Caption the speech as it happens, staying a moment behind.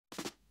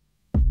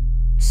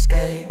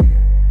Hey,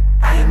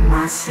 I am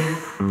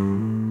massive.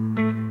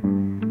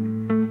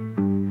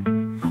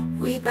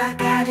 We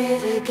back at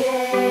it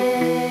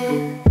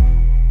again.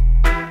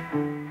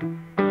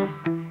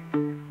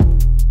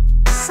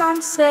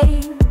 Some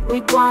say we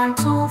gone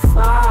too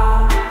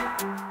far.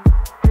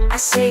 I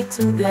say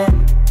to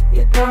them,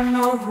 you don't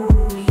know who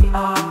we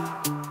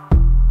are.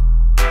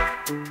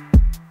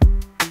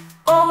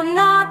 Oh,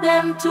 no,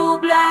 them too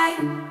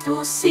blind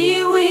to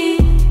see we.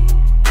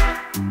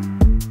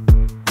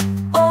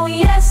 Oh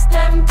yes,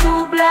 them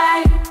too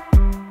blind.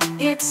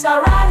 It's a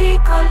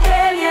radical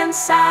alien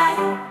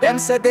sign. Them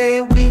say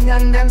they we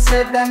and them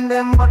say them,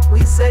 but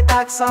we say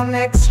that's an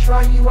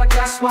extra. You are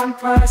just one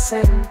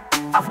person.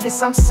 Of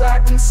this I'm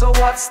certain, so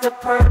what's the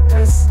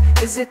purpose?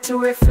 Is it to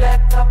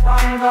reflect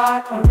upon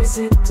God, or is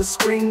it to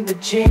scream the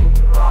jing?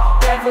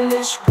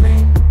 Devilish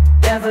grin,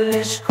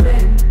 devilish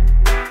grin.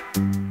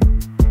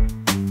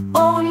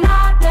 Oh,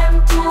 not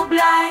them too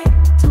blind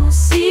to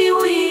see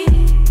we.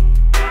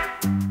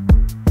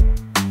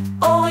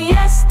 Oh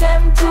yes,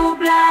 them too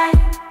blind.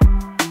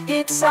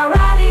 It's a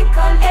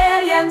radical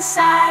alien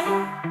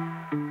sign.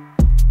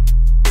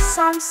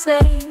 Some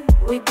say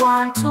we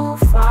gone too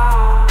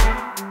far.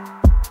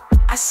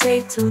 I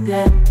say to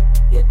them,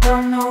 you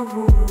don't know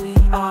who we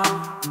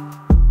are.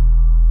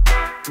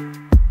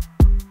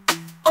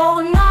 Oh,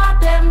 not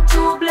them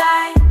too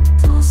blind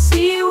to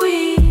see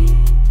we.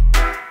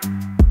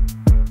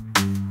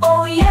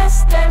 Oh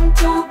yes, them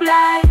too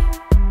blind.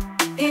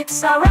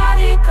 It's a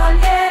radical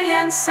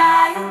alien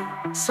sign.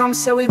 Some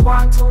say we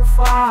gone too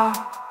far.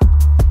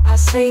 I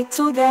say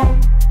to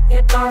them,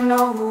 you don't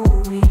know who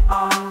we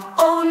are.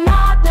 Oh,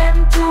 not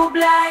them too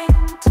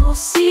blind to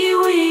see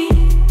we.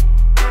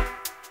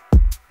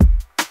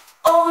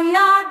 Oh,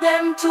 not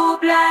them too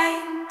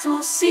blind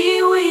to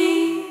see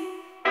we.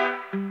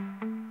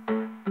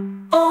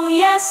 Oh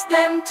yes,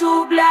 them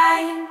too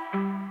blind.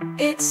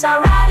 It's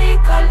a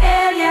radical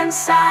alien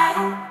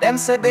sign. Them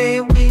say they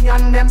we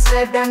and them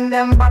say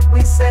them, but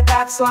we say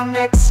that's one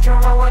extra.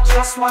 We're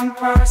just one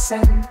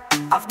person.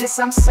 Of this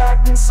I'm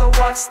certain, so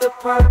what's the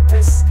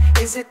purpose?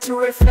 Is it to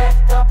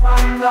reflect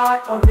upon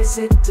God, or is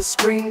it to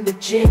scream the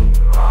jing?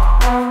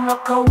 Don't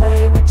look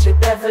away with your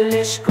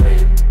devilish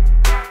grin.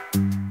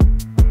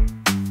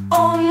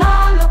 Oh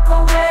no, look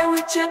away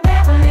with your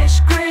devilish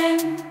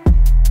grin.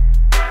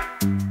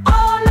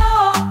 Oh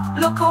no,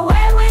 look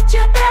away with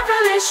your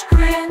devilish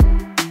grin.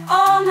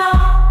 Oh no,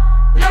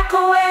 look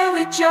away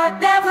with your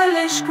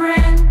devilish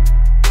grin.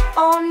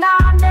 Oh no,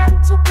 them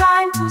too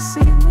blind to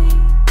see me.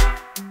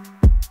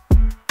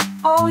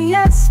 Oh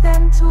yes,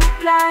 them too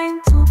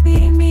blind to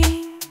be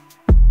me.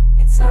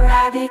 It's a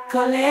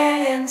radical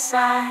alien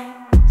sign.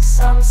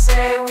 Some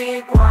say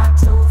we gone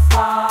too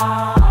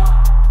far.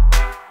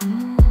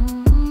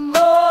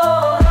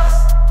 Oh,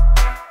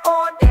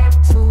 them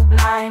too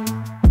blind.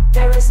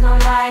 There is no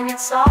line,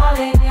 it's all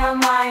in your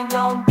mind.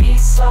 Don't be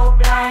so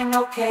blind,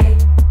 okay?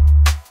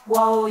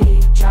 Whoa,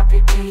 you drop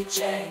it,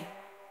 DJ.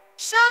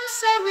 Some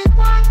say we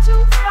gone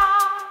too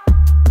far.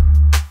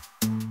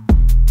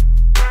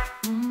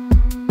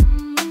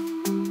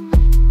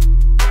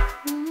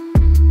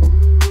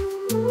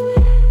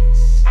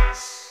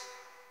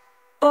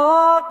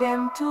 Oh,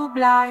 them too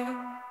blind.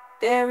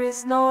 There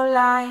is no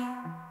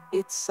line.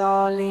 It's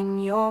all in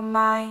your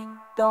mind.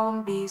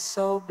 Don't be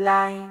so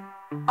blind.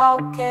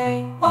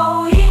 Okay.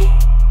 Oh, yeah.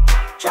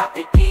 Drop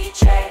it,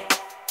 DJ.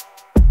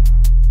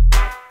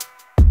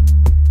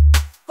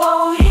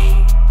 Oh,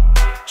 yeah.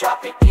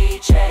 Drop it,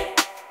 DJ.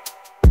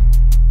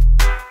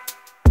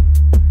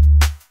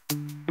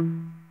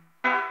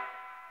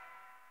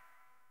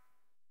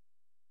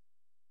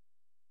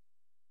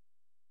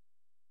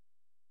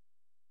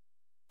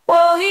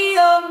 Oh,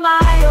 you're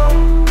my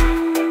own.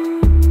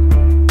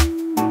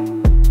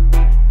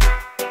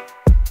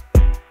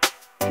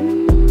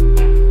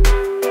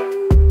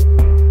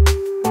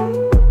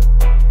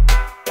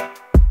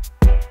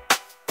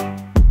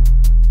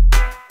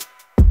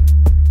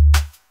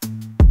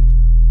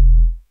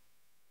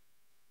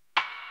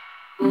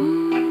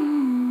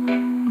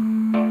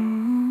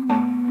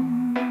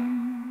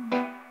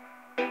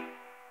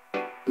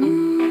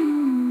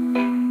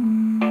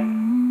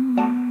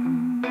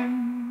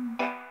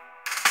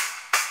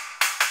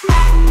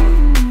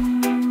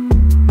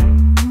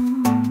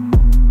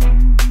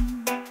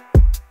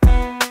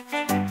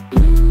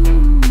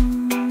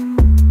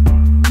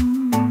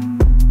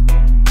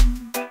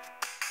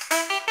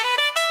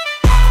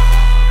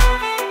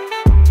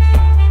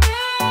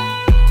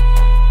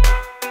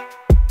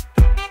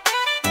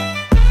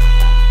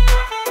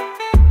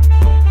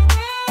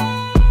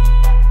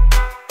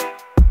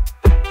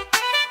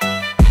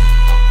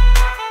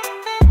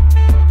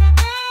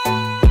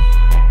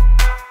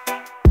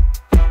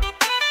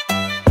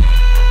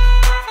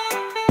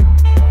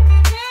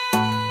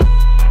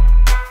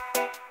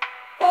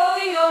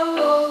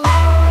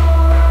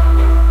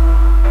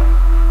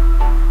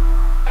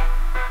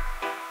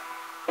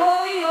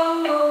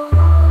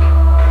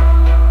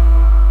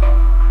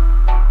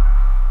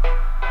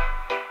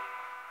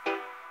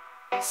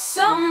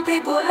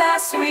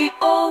 we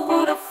all,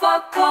 who the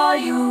fuck are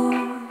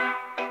you?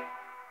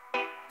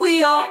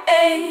 We are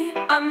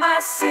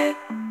AIMASSIVE.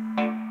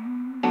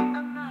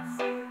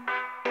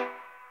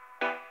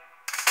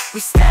 We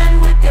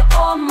stand with the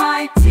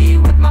Almighty,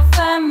 with my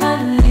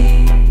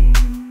family.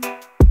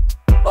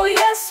 Oh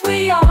yes,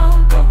 we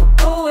are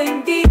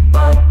going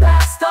deeper.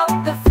 Blast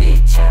up the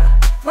feature,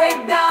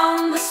 break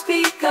down the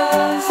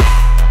speakers.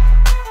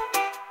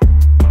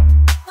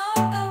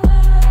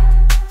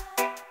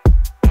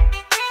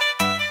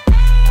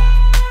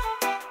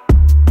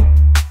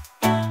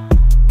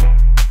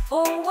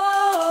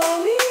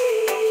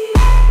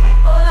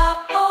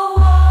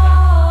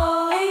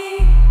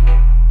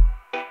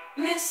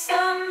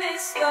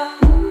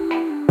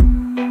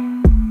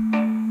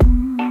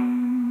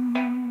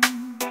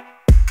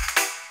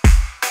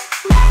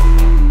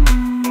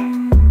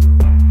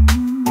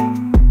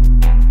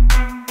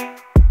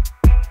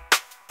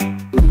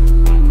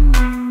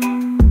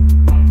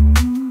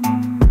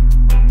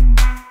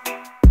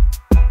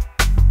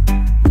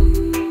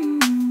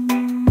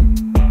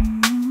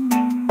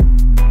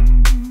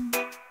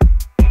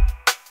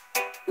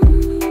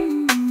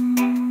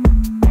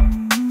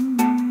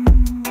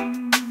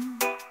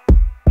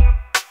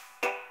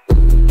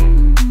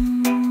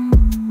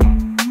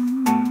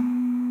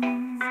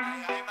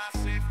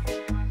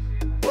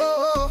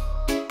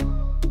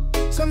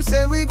 Some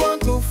say we gone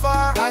too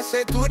far. I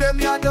say to them,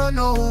 you don't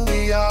know who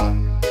we are.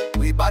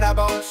 We bad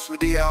bounce with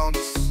the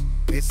ounce.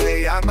 They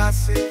say I'm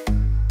massive.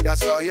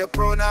 That's all your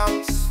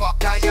pronouns. Fuck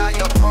that, yeah,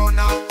 your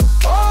pronouns.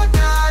 Oh,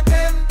 nah,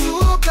 them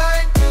too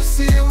blind to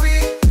see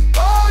we.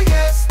 Oh,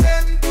 yes,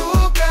 them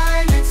too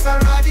blind. It's a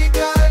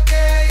radical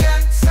day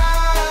inside.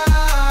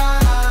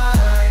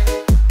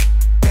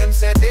 Them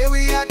say they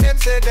we and them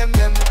say them.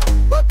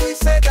 But we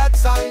say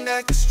that's an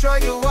extra.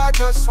 You are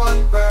just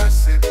one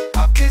person.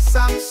 Of this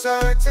I'm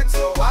certain.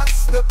 So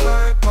what's the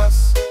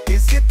purpose?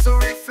 Is it to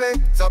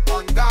reflect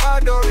upon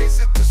God, or is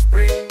it to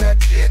spring that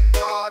gin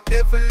or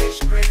devilish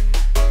grin?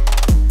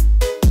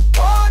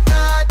 Oh,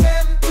 nah,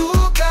 them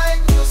too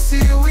blind to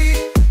see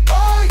we.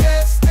 Oh,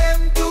 yes,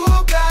 them too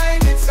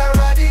blind. It's a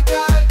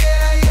radical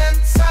day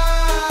inside.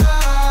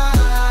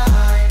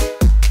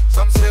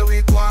 Some say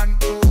we gone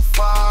too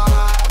far.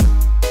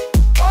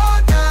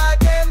 Oh, nah,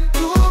 them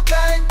too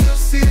blind to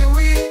see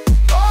we.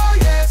 Oh,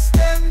 yes,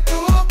 them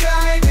too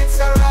blind. It's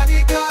a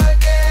radical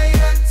day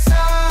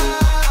inside.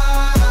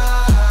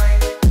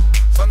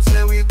 Some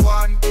say we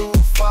gone too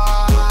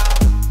far.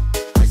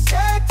 I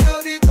said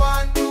till they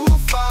gone too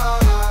far.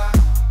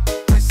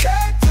 I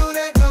said till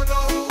they don't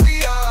know who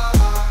we are.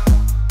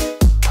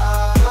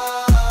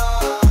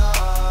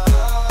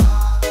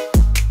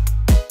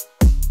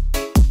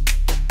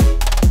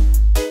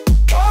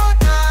 Oh,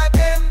 nah,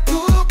 them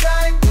too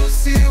blind to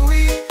see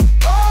we.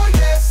 Oh,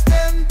 yes,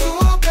 them too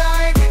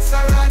blind. It's a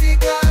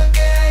radical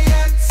day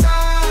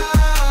inside.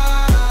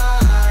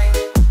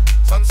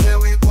 Some say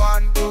we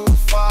gone too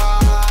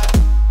far.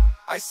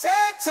 I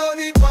said till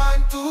they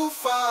gone too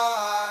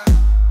far.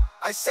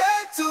 I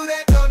said till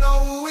they don't know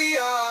who we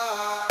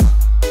are.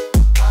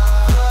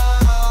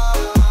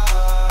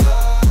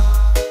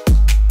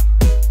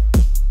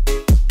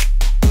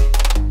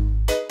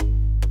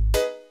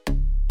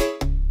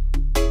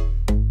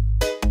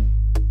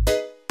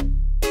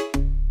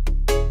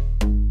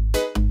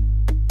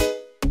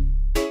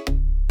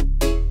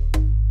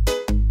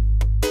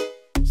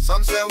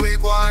 Some say we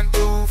gone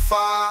too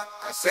far.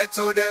 I said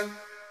to them,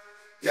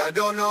 you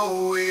don't know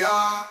who we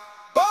are.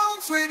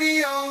 Bounce with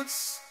the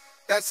ounce.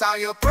 That's how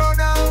you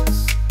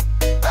pronounce.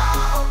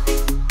 Bounce.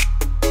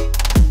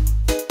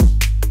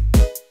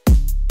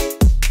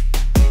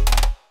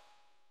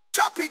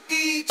 Drop it,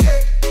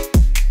 DJ.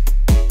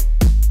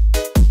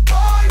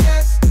 Oh,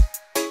 yes.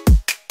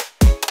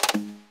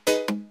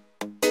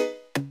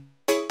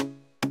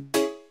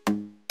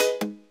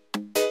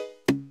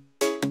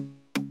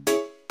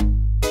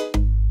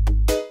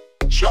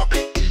 Drop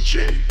it,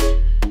 DJ.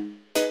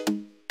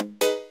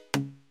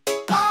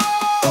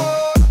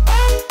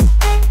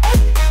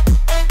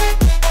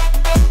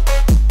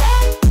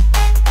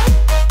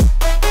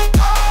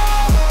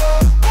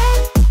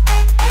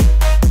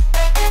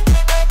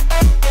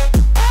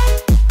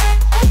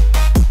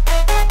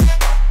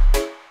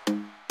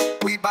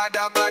 We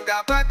bada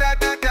bada bada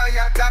da da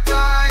ya ta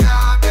ta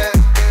ya de.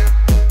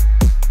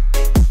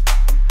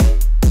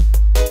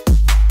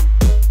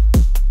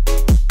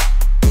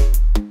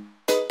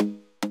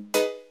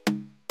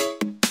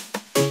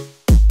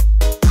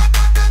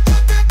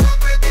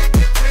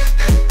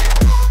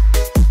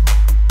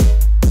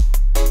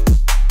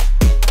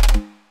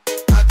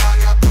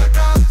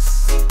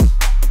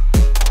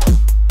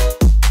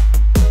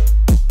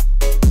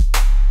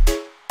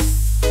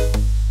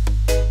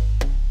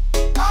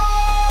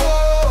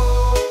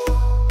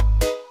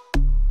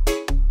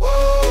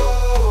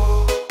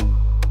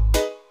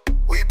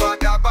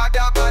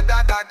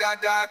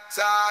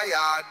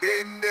 Tired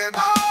in them.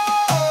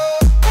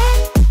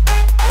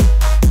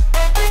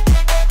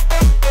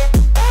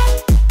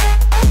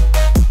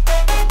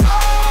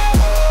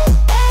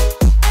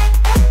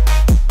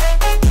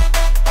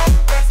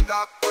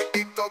 Stop with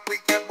the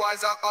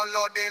boys are all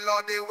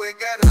lordy, we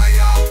get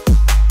higher.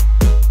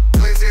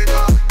 Blizzard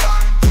up,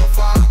 ganja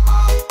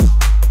farmer.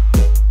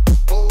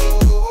 Oh,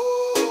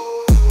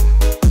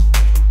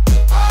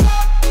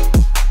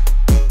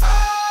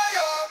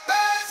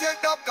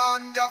 blizzard up,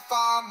 ganja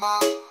farmer.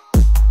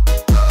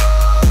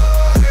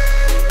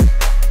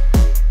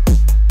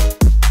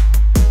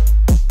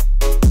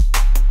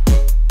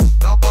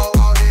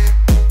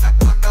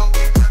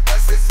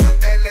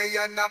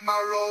 And I'm a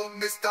roll,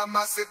 Mr.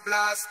 Massive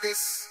blast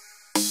this.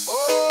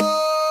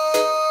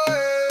 Oh,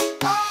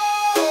 yeah.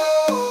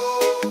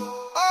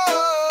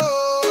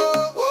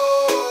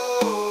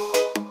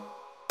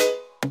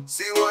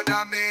 See what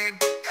I mean?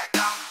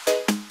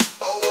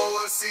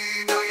 Oh,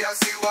 see, now you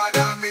see what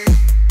I mean.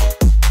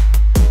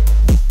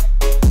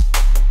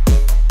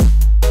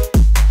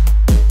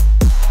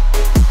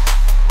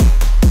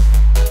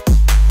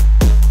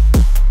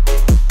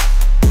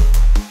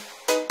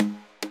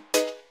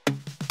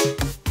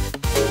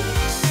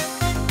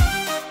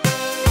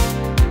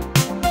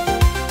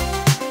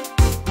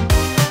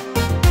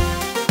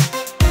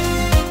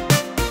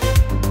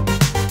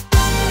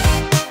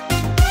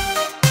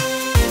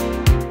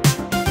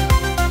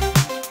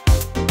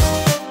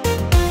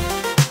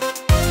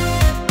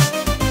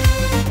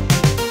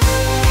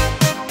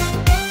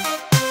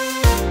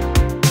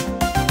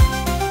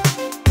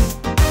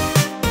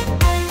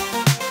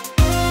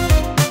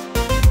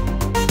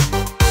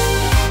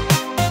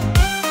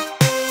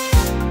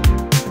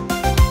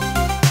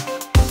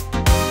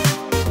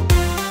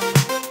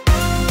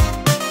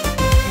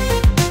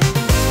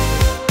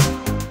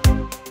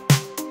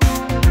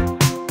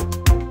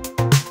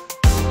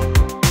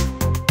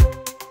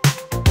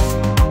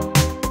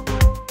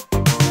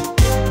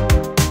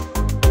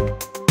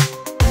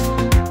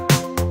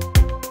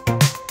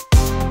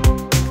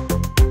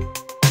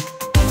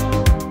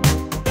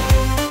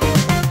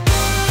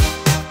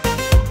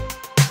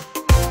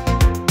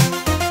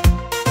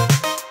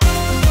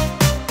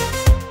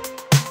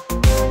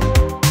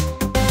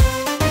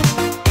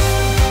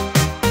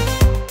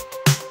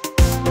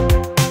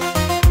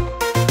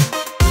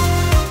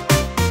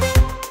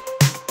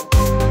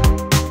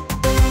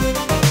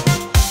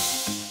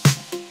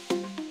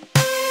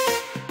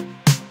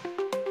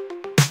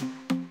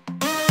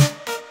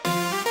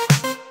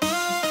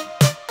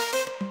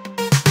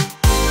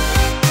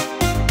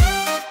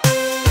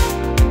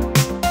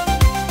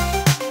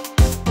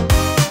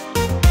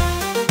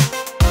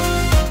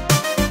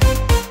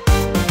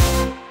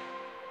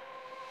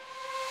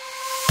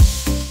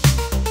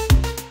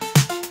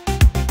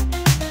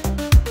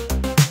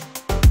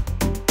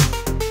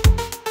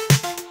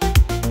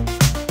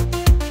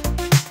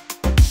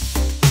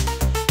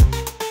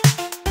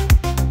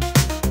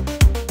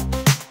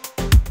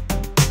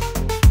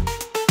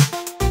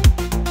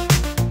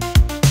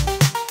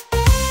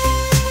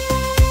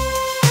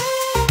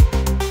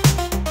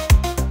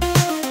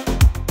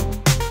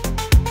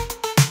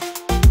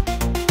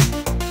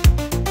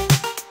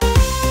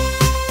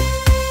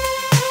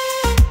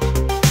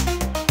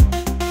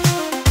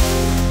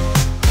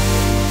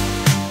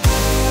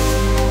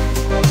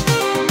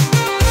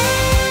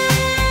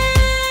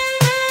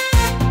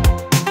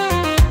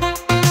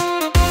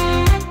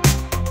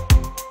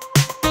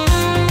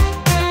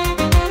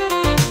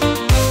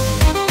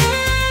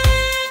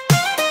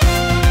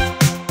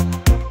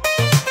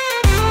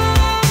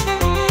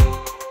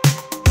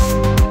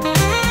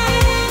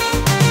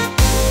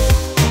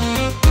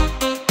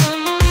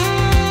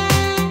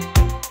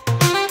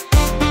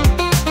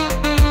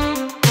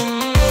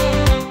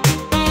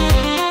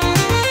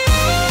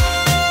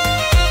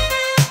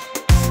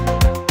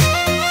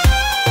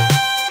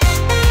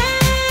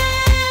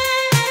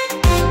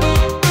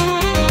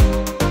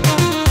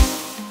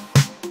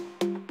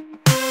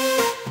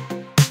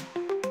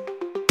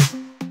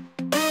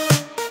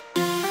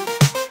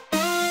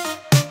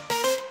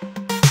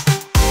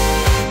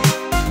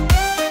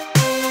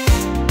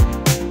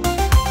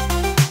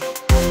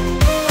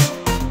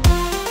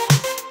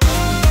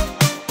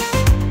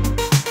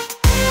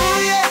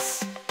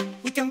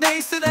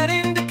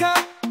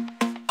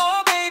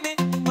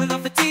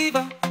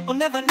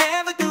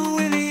 Never do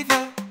we leave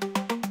you.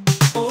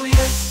 Oh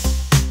yes.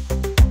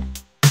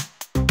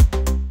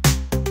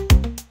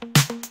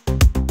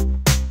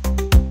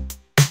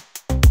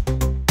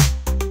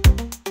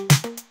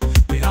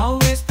 We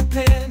always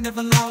prepare,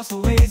 never lost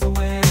always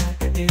aware.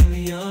 Like an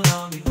alien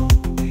army,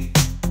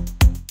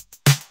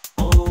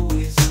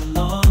 always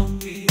along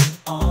we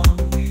on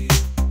we.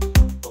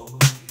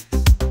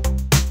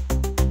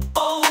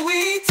 Oh,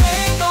 we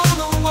take on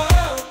the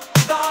world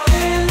with our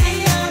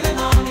alien and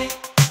army.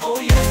 Oh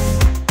yes.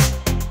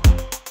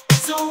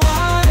 So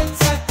what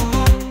attack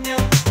on you?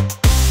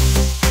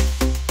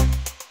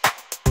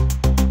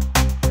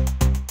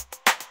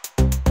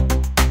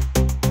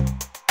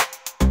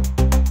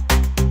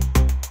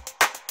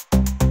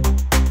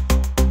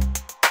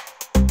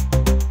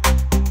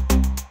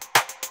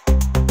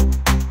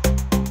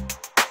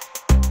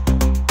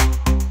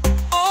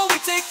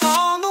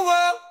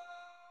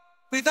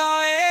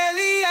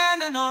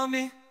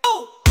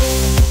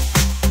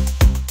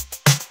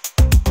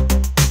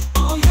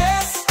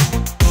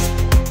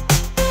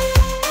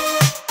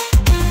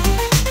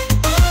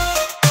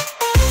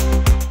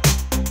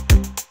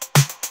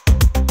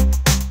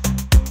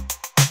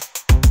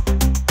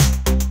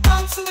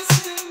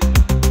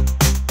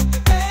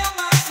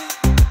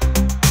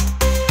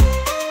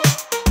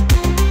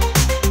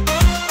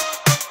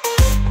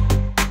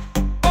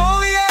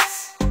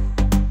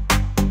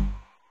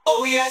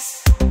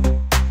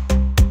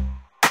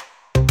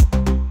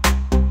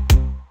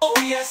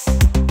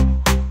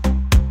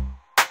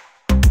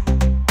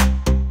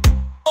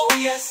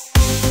 yes.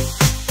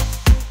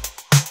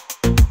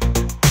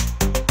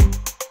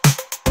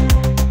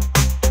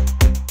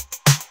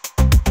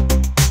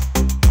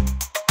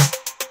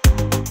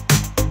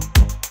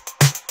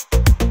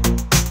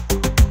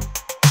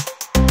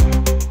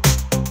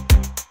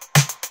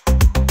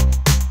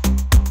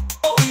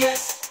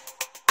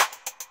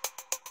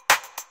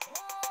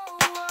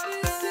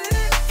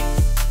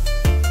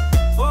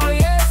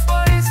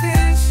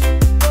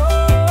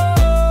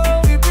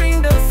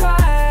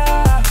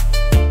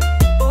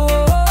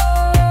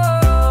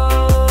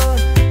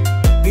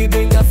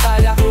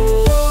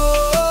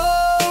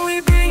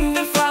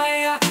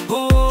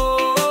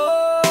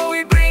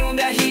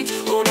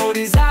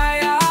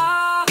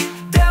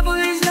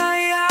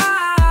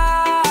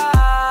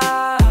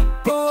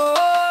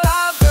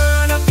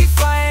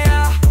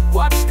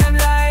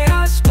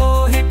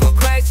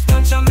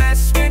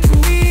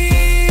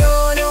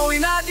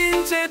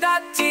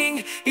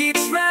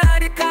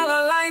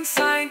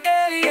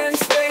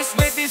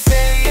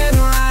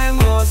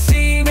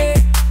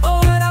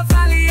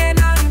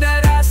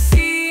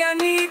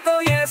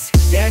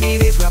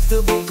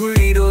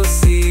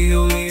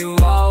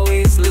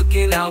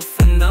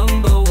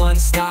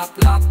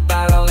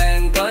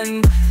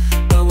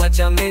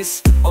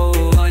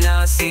 Oh, when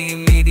I see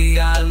me, the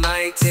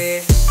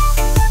Almighty.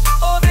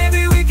 Oh,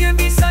 baby, we can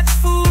be such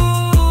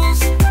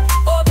fools.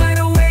 Oh, by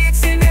the way,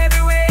 it's in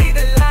every way.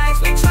 The lies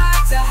we try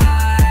to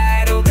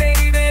hide. Oh,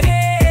 baby, it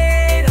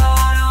ain't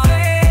on our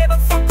way. But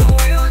fuck it,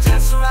 we'll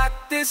just rock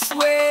this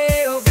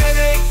way. Oh,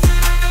 baby.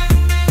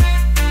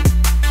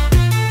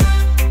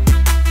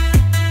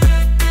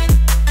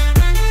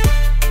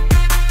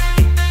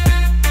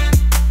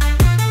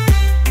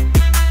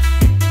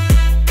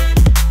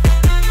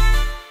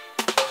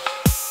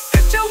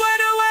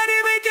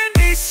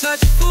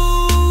 Such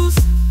fools.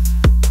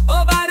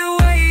 Oh, by the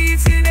way,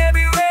 it's in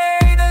every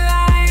way. The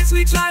lies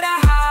we try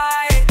to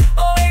hide.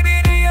 Oh,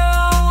 baby, do you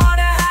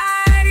wanna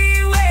hide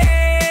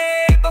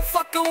anyway? But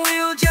fuck it,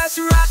 we'll just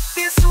rock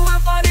this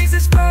one for this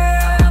is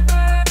burn.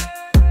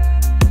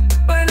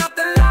 Burn up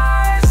the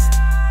lies.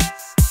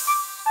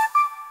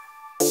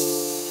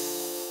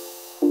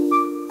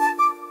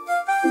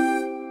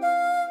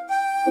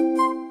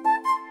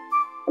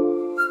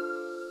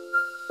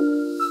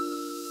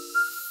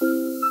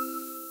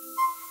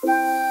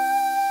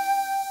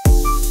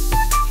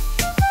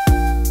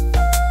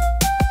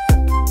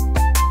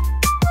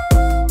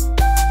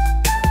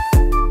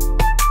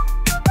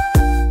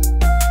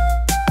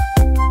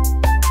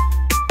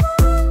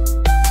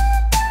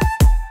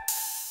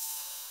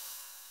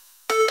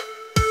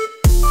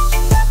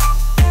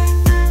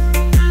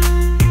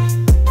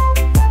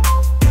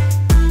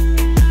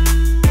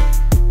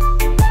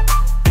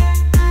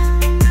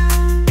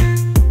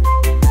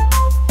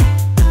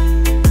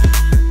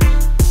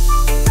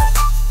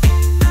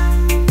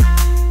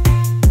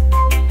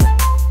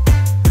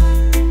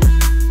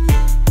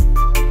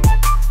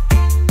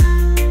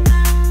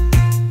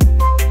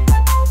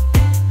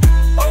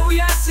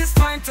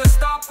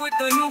 With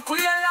the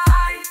nuclear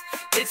lie,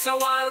 it's a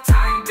wild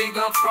time. Big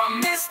up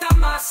from Mr.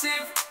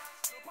 Massive.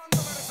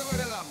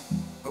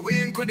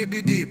 We ain't could it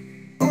be deep.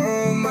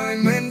 Oh, my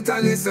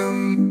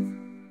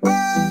mentalism.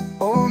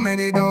 Oh,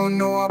 many don't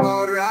know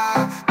about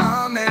Ra.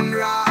 Amen,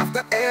 Ra.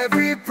 After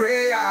every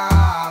prayer,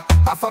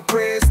 half a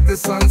praise the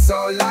sun,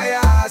 so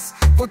liars.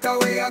 Put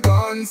away your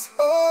guns.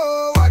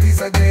 Oh, what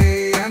is a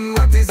day and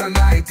what is a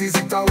night? Is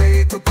it a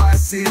way to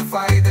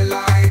pacify the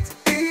light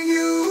in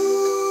you?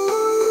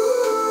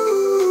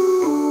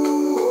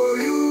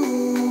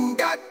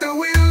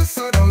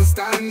 So don't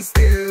stand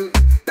still.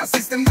 The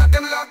system that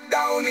them locked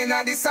down in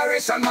a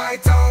disarration. My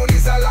town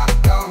is a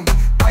lockdown.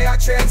 By a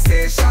train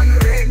station,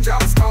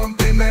 raindrops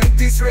compliment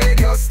this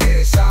radio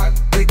station.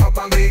 Wake up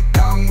and wake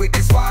down with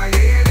this one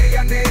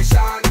alien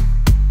nation.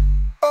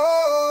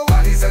 Oh,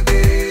 what is a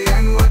day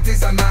and what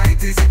is a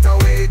night? Is it a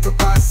way to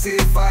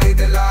pacify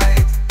the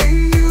light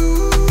in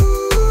you?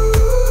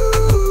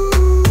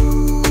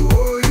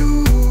 Oh,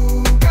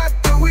 you got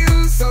the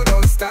will, so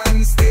don't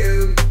stand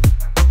still.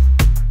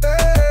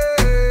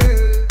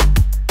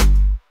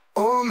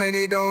 Oh,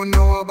 many don't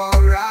know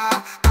about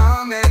Ra.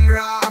 Amen,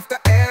 Ra. After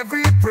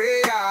every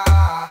prayer,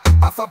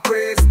 half a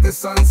praise the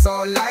sun,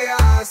 so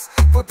liars.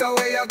 Put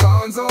away your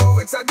guns. Oh,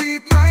 it's a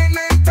deep mind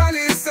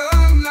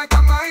mentalism, like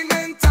a mind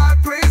mental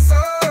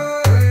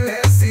prison.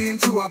 Let's see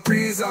into a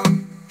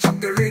prism. Chop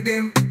the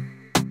rhythm.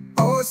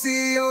 Oh,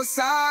 see your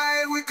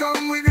side. We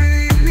come with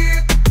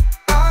relief.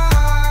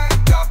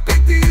 Drop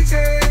it,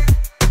 DJ.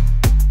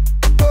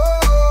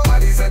 Oh,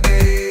 what is a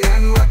day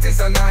and what is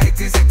a night?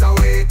 Is it a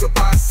way to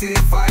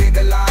pacify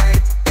the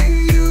light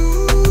in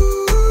you?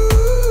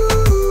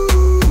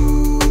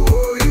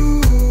 Oh,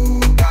 you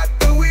got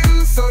the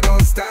will, so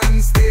don't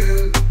stand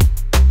still.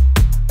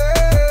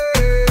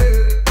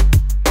 Hey.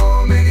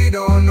 Oh, many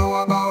don't know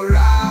about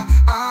Ra.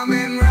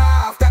 Amen,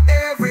 Ra. After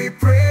every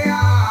prayer,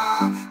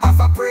 half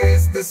a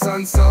praise the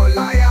sun, so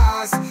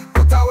liars.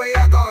 Put away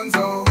your guns.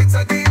 Oh, it's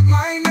a deep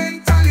mind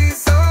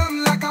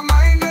mentalism, like a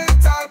mind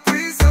mental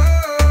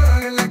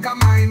prison. Like a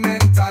mind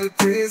mental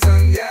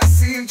prison. Yeah,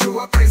 see into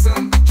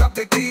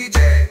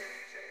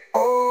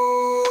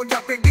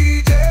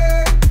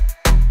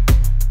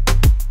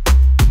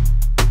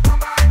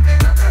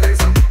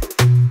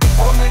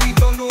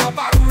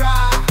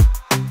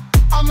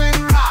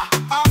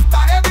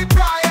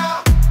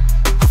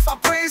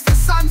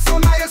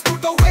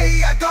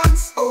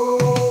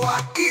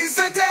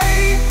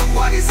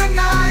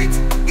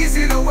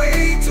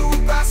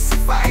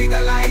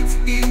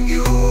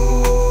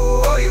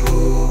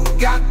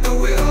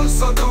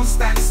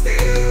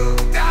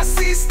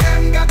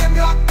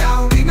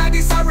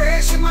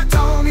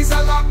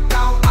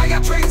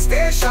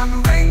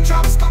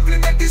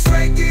this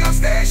radio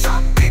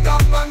station. Big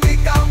up and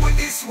big down with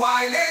this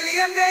wild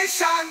alien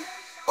nation.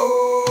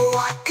 Oh,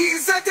 what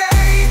is a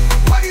day?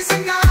 What is a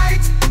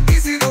night?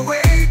 Is it a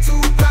wake?